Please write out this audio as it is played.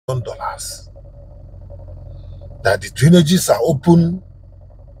million. That the drainages are open,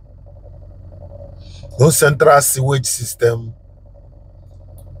 no central sewage system,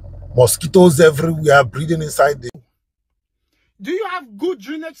 mosquitoes everywhere breeding inside the... Do you have good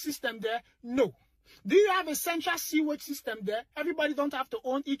drainage system there? No. Do you have a central sewage system there? Everybody don't have to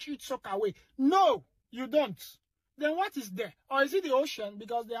own each soak away. No, you don't. Then what is there? Or is it the ocean?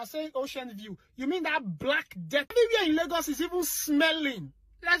 Because they are saying ocean view. You mean that black death? Everywhere in Lagos is even smelling.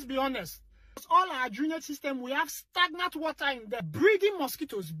 Let's be honest. All our drainage system, we have stagnant water in there. Breeding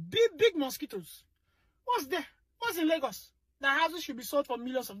mosquitoes. Big mosquitoes. What's there? What's in Lagos? The houses should be sold for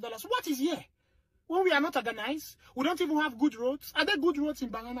millions of dollars. What is here? When we are not organized, we don't even have good roads. Are there good roads in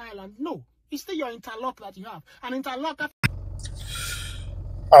Banana Island? No. It's still your interlock that you have. An interlock...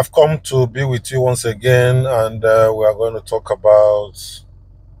 I've come to be with you once again, and we are going to talk about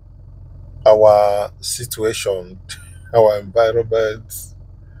our situation, our environment,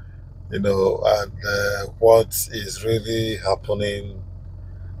 and what is really happening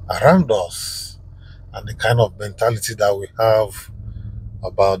around us, and the kind of mentality that we have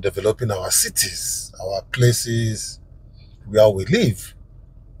about developing our cities, our places where we live.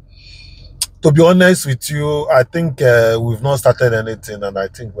 To be honest with you, I think we've not started anything, and I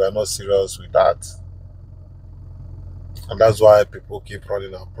think we are not serious with that. And that's why people keep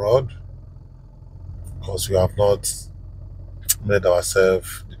running abroad, because we have not made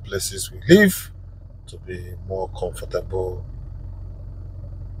ourselves the places we live to be more comfortable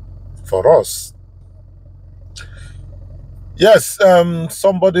for us. Yes,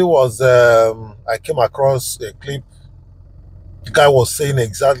 somebody was, I came across a clip. The guy was saying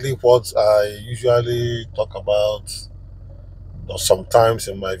exactly what I usually talk about, sometimes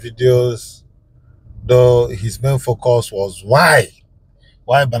in my videos, though his main focus was why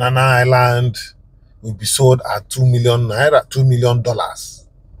Banana Island will be sold at $2 million.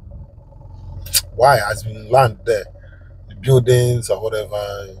 Why has been land there, the buildings or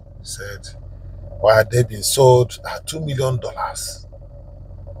whatever, he said, why had they been sold at $2 million?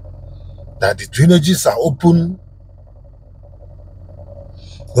 That the drainages are open,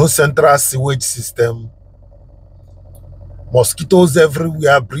 no central sewage system, mosquitoes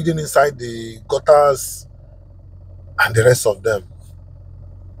everywhere breeding inside the gutters, and the rest of them.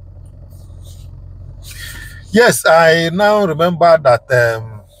 Yes, I now remember that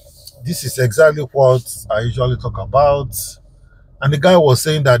this is exactly what I usually talk about, and the guy was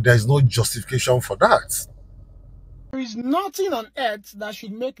saying that there is no justification for that. There is nothing on earth that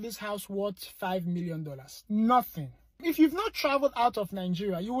should make this house worth $5 million. Nothing. If you've not traveled out of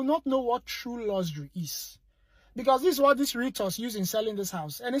Nigeria, you will not know what true luxury is. Because this is what these realtors use in selling this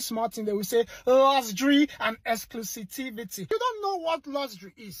house. Any small thing, they will say luxury and exclusivity. You don't know what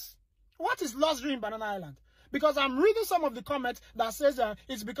luxury is. What is luxury in Banana Island? Because I'm reading some of the comments that says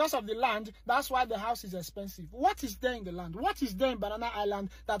it's because of the land, that's why the house is expensive. What is there in the land? What is there in Banana Island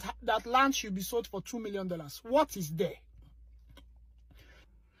that land should be sold for $2 million? What is there?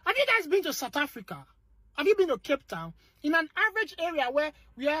 Have you guys been to South Africa? Have you been to Cape Town? In an average area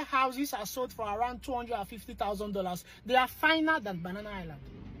where houses are sold for around $250,000, they are finer than Banana Island.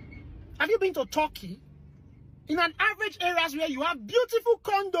 Have you been to Turkey? In an average areas where you have beautiful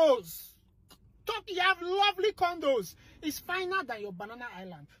condos, Turkey, you have lovely condos, it's finer than your Banana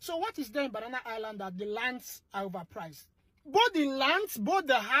Island. So what is there in Banana Island that the lands are overpriced? Both the lands, both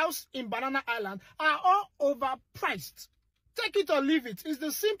the house in Banana Island are all overpriced. Take it or leave it. It's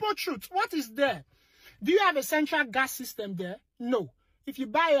the simple truth. What is there? Do you have a central gas system there? No. If you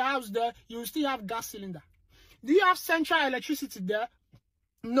buy a house there, you will still have gas cylinder. Do you have central electricity there?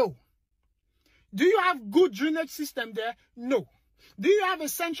 No. Do you have good drainage system there? No. Do you have a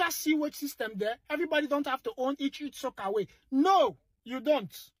central sewage system there? Everybody don't have to own each soak away. No, you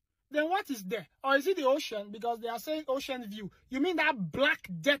don't. Then what is there? Or is it the ocean? Because they are saying ocean view. You mean that black,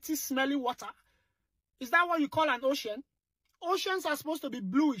 dirty, smelly water? Is that what you call an ocean? Oceans are supposed to be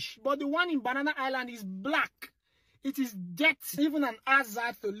bluish, but the one in Banana Island is black. It is dirty, even an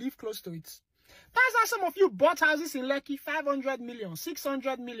hazard to live close to it. That's how some of you bought houses in Lekki, 500 million,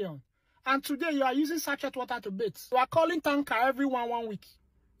 600 million. And today you are using sachet water to bathe. You are calling tanker every one week.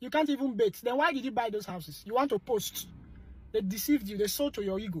 You can't even bathe. Then why did you buy those houses? You want to post. They deceived you. They sold to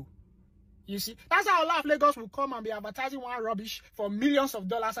your ego. You see, that's how a lot of Lagos will come and be advertising one rubbish for millions of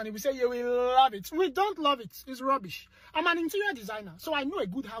dollars, and he will say, you will love it. We don't love it. It's rubbish. I'm an interior designer, so I know a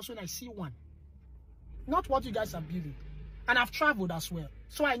good house when I see one. Not what you guys are building. And I've traveled as well.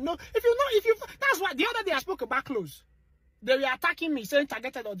 So I know, that's why the other day I spoke about clothes. They were attacking me, saying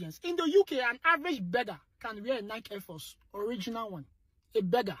targeted audience. In the UK, an average beggar can wear a Nike Air Force, original one. A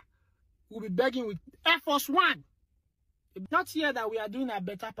beggar will be begging with Air Force One. Not here that we are doing a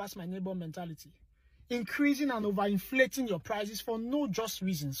better past my neighbor mentality. Increasing and overinflating your prices for no just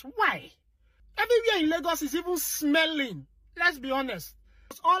reasons. Why? Everywhere in Lagos is even smelling. Let's be honest.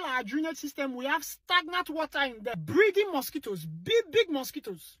 All our drainage system, we have stagnant water in there. Breeding mosquitoes. Big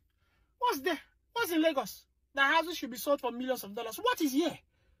mosquitoes. What's there? What's in Lagos? The houses should be sold for millions of dollars. What is here?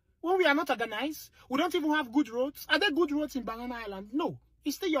 When we are not organized, we don't even have good roads. Are there good roads in Banana Island? No.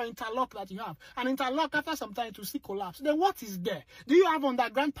 It's still your interlock that you have. And interlock, after some time, it will still collapse. Then what is there? Do you have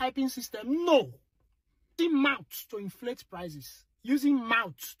underground piping system? No. Using mouths to inflate prices. Using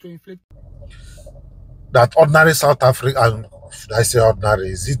mouths to inflate. That ordinary South Africa, should I say ordinary,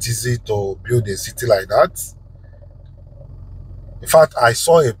 is it easy to build a city like that? In fact, I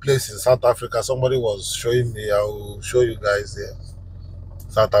saw a place in South Africa. Somebody was showing me. I will show you guys there.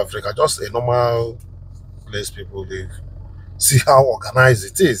 South Africa, just a normal place people live. See how organized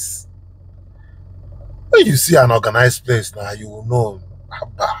it is. When you see an organized place now, you will know.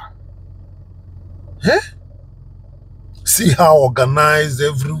 Eh? See how organized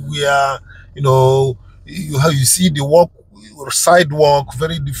everywhere. You know, you see the sidewalk,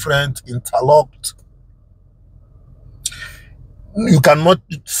 very different, interlocked. You cannot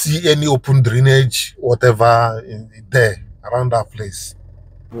see any open drainage, whatever, there around that place.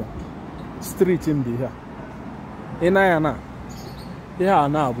 Street in the here. In Ayana, here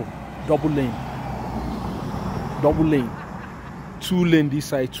now double lane. 2 lane this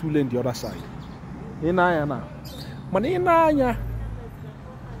side, 2 lane the other side. In Ayana, but in Ayana,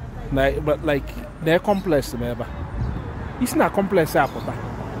 but like they're complex, remember. It's not complex, now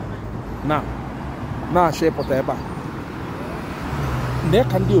shape whatever. They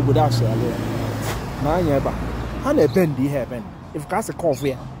can deal with us. And a bendy heaven. If that's a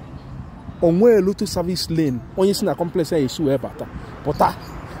coffee, on where little service lane, on you see a complex issue about but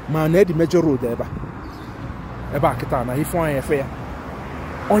man, the major road ever. About Kitana, he find a fair.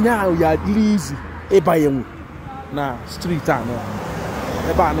 On ya easy, a bayam. Now, street, I know.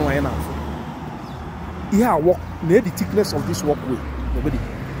 About no enough. Yeah, walk near the thickness of this walkway. Nobody.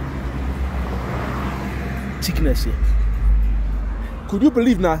 Thickness here. Could you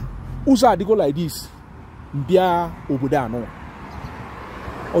believe now? Usa they go like this? Bia oboda no.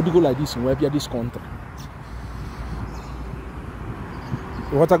 Or they go like this in where this country.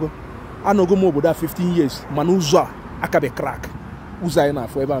 What I go? I no go more oboda 15 years. Manuza akabe crack. Usa ina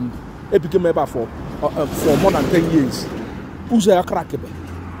forever. It became ever for more than 10 years. Usa crack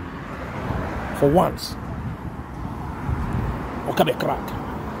for once. Okabe crack.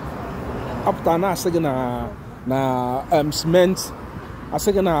 After na second na cement. I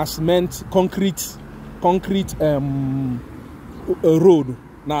say na cement concrete road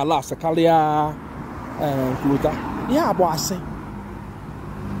na last kalia kluta ya abo ase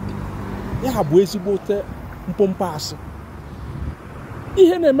ya abo ezigbote mpompa ase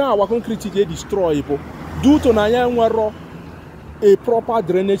ihe na-eme awa concrete dey destroy po due to na ya nwero a proper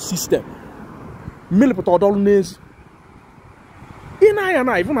drainage system milipụta odol n'ezi ina anya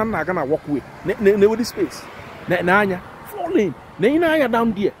na even na aga na walkway na with space na anya falling na ina anya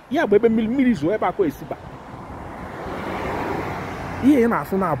down there ya gbe mmiri zo ebe akọ esiba ihe na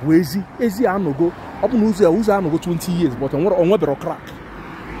afu na abu ezi anogo obu na uzo anogo 20 years but onwebero crack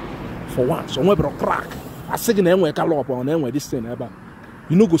for once onwebero crack asigi na enwe kalop on enwe this thing ebe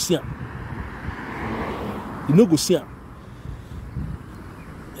you no go see am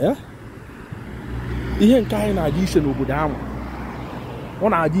yeah ihe nke anyị na-aji ise n'obodo ahụ ọ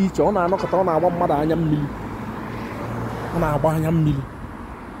na-aji iche ọ na-anọkọta ọ na-agba mmadụ anya mmiri ọ na-agba anya mmiri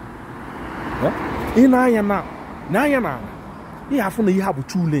ị na-anya na ihe afụ na ihe a bụ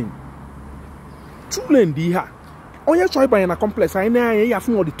two lane dị ihe a onye chọọ ịbanye na complex anyị na-anya ihe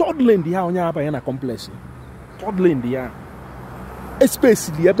afụ na ọ dị third lane dị ihe onye abanye na complex third lane dị ya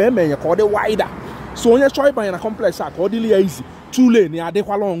space dị ebe emenye ka ọ dị wider so onye chọọ ịbanye na complex a ka ọ dịrị ya easy two lane ya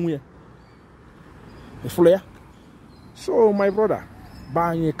adịkwala onwe ya ifụrụ ya so my brother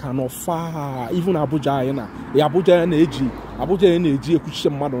banye ka far even Abuja anyị na Abuja na-eji ekwuchi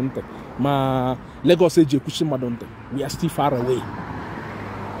mmadụ ntị ma Lagos eji ekwuchi mmadụ ntị we are still far away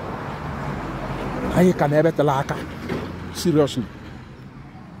anyị ka na-ebetela aka seriously.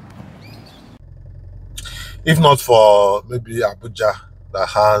 If not for maybe Abuja that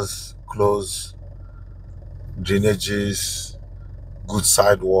has close drainages, good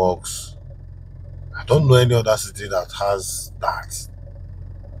sidewalks, I don't know any other city that has that.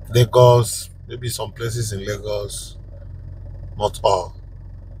 Lagos, maybe some places in Lagos, not all.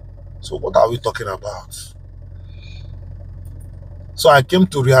 So what are we talking about? So I came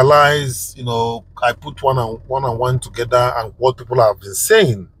to realize, I put one and one together and what people have been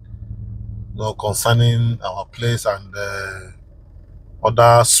saying. concerning our place and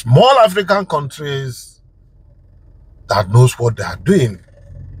other small African countries that knows what they are doing.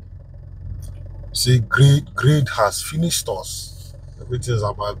 See, greed has finished us. Everything is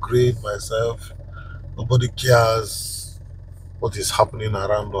about greed, myself. Nobody cares what is happening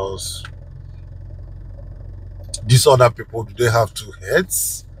around us. These other people, do they have two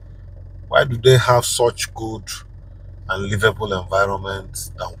heads? Why do they have such good and livable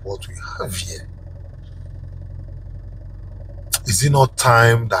environment than what we have here? Is it not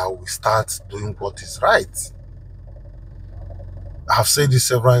time that we start doing what is right? I have said this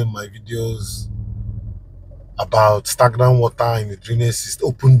several in my videos about stagnant water in the drainage system,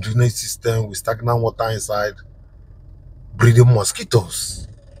 open drainage system with stagnant water inside, breeding mosquitoes.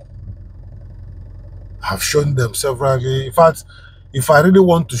 I've shown them severally. In fact, if I really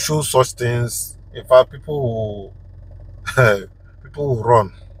want to show such things, in fact, people will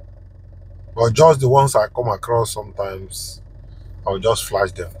run. But just the ones I come across sometimes, I'll just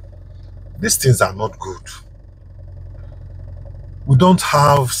flash them. These things are not good. We don't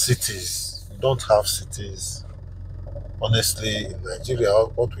have cities. We don't have cities. Honestly, in Nigeria,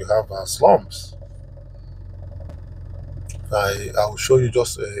 what we have are slums. I will show you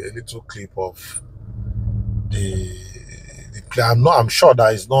just a little clip of the play. I'm sure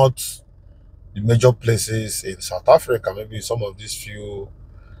that is not the major places in South Africa. Maybe some of these few,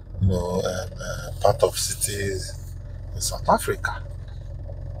 part of cities in South Africa.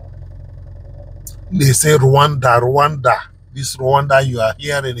 They say Rwanda. This Rwanda you are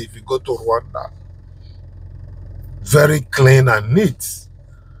hearing, if you go to Rwanda, very clean and neat.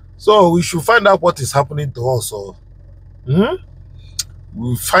 So we should find out what is happening to us. So,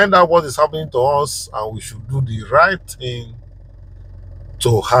 we find out what is happening to us, and we should do the right thing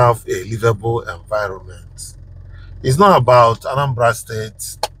to have a livable environment. It's not about Anambra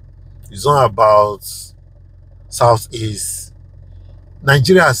State. It's not about Southeast.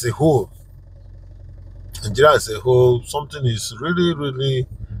 Nigeria as a whole. Nigeria as a whole, something is really, really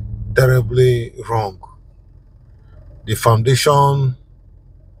terribly wrong. The foundation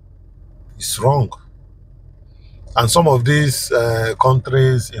is wrong. And some of these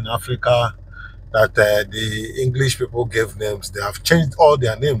countries in Africa that the English people gave names, they have changed all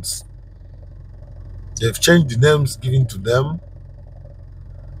their names. They've changed the names given to them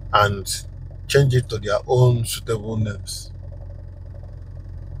and changed it to their own suitable names.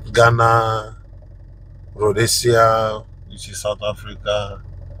 Ghana, Rhodesia, which is South Africa,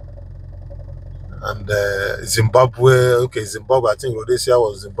 and Zimbabwe. Okay, Zimbabwe. I think Rhodesia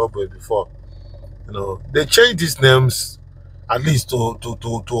was Zimbabwe before. They changed these names at least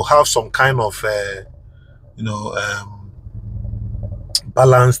to have some kind of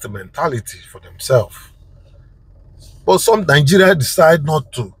balanced mentality for themselves. But some Nigeria decide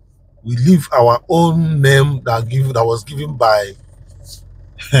not to. We leave our own name that was given by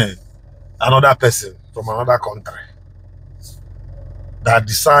another person from another country that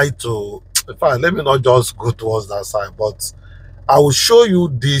decide to. In fact, let me not just go towards that side, but I will show you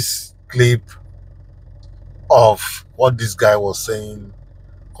this clip of what this guy was saying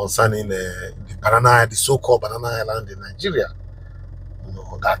concerning the so-called banana island in Nigeria.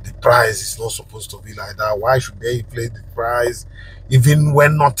 That the price is not supposed to be like that. Why should they inflate the price even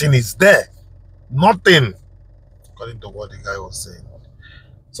when nothing is there? Nothing, according to what the guy was saying.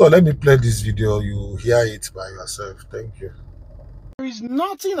 So let me play this video. You hear it by yourself. Thank you. There is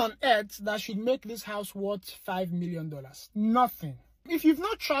nothing on earth that should make this house worth $5 million. Nothing. If you've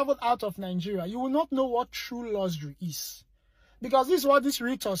not traveled out of Nigeria, you will not know what true luxury is. Because this is what these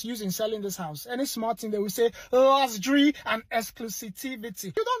realtors use in selling this house. Any small thing, they will say luxury and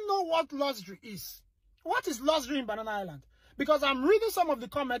exclusivity. You don't know what luxury is. What is luxury in Banana Island? Because I'm reading some of the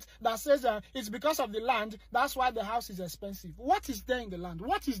comments that says it's because of the land, that's why the house is expensive. What is there in the land?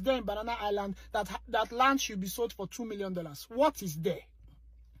 What is there in Banana Island that land should be sold for $2 million? What is there?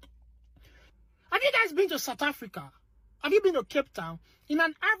 Have you guys been to South Africa? Have you been to Cape Town? In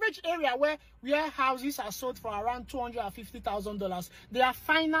an average area where houses are sold for around $250,000, they are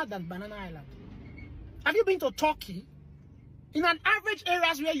finer than Banana Island. Have you been to Turkey? In an average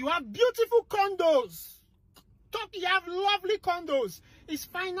areas where you have beautiful condos, Turkey, you have lovely condos, it's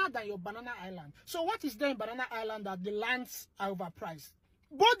finer than your Banana Island. So what is there in Banana Island that the lands are overpriced?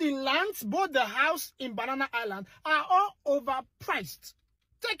 Both the lands, both the house in Banana Island are all overpriced.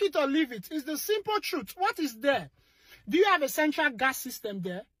 Take it or leave it. It's the simple truth. What is there? Do you have a central gas system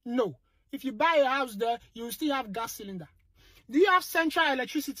there? No. If you buy a house there, you will still have gas cylinder. Do you have central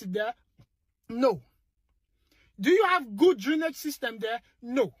electricity there? No. Do you have good drainage system there?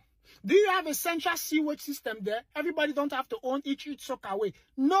 No. Do you have a central sewage system there? Everybody don't have to own each soak away.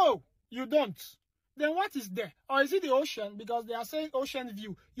 No. You don't. Then what is there? Or is it the ocean? Because they are saying ocean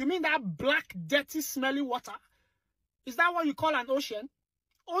view. You mean that black, dirty, smelly water? Is that what you call an ocean?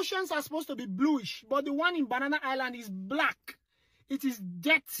 Oceans are supposed to be bluish, but the one in Banana Island is black. It is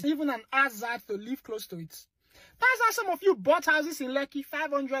dirty, even an hazard to live close to it. That's how some of you bought houses in Lekki,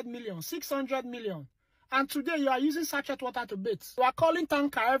 500 million, 600 million. And today you are using sachet water to bathe. You are calling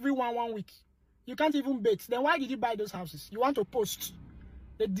tanker every 1 week. You can't even bathe. Then why did you buy those houses? You want to post.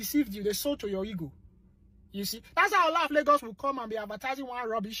 They deceived you. They sold to your ego. You see? That's how a lot of Lagos will come and be advertising one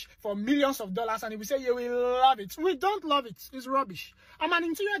rubbish for millions of dollars, and if we say you will love it. We don't love it. It's rubbish. I'm an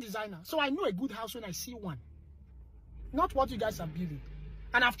interior designer, so I know a good house when I see one. Not what you guys are building.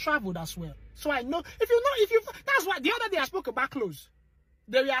 And I've traveled as well. So I know, that's why the other day I spoke about clothes.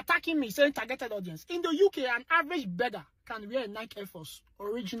 They were attacking me, saying targeted audience. In the UK, an average beggar can wear a Nike Air Force,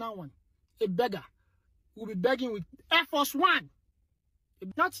 original one. A beggar will be begging with Air Force One.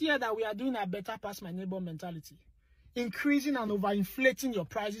 Not here that we are doing a better past my neighbor mentality. Increasing and overinflating your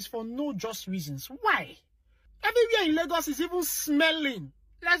prices for no just reasons. Why? Everywhere in Lagos is even smelling.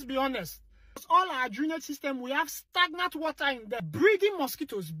 Let's be honest. All our drainage system, we have stagnant water in there. Breeding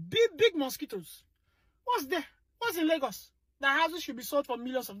mosquitoes. Big mosquitoes. What's there? What's in Lagos? The houses should be sold for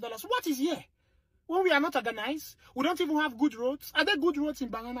millions of dollars. What is here? When we are not organized, we don't even have good roads. Are there good roads in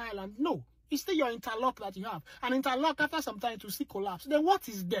Banana Island? No. It's still your interlock that you have. And interlock, after some time, it will see collapse. Then what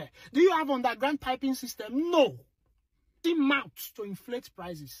is there? Do you have underground piping system? No. Using mouth to inflate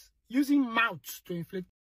prices. Using mouth to inflate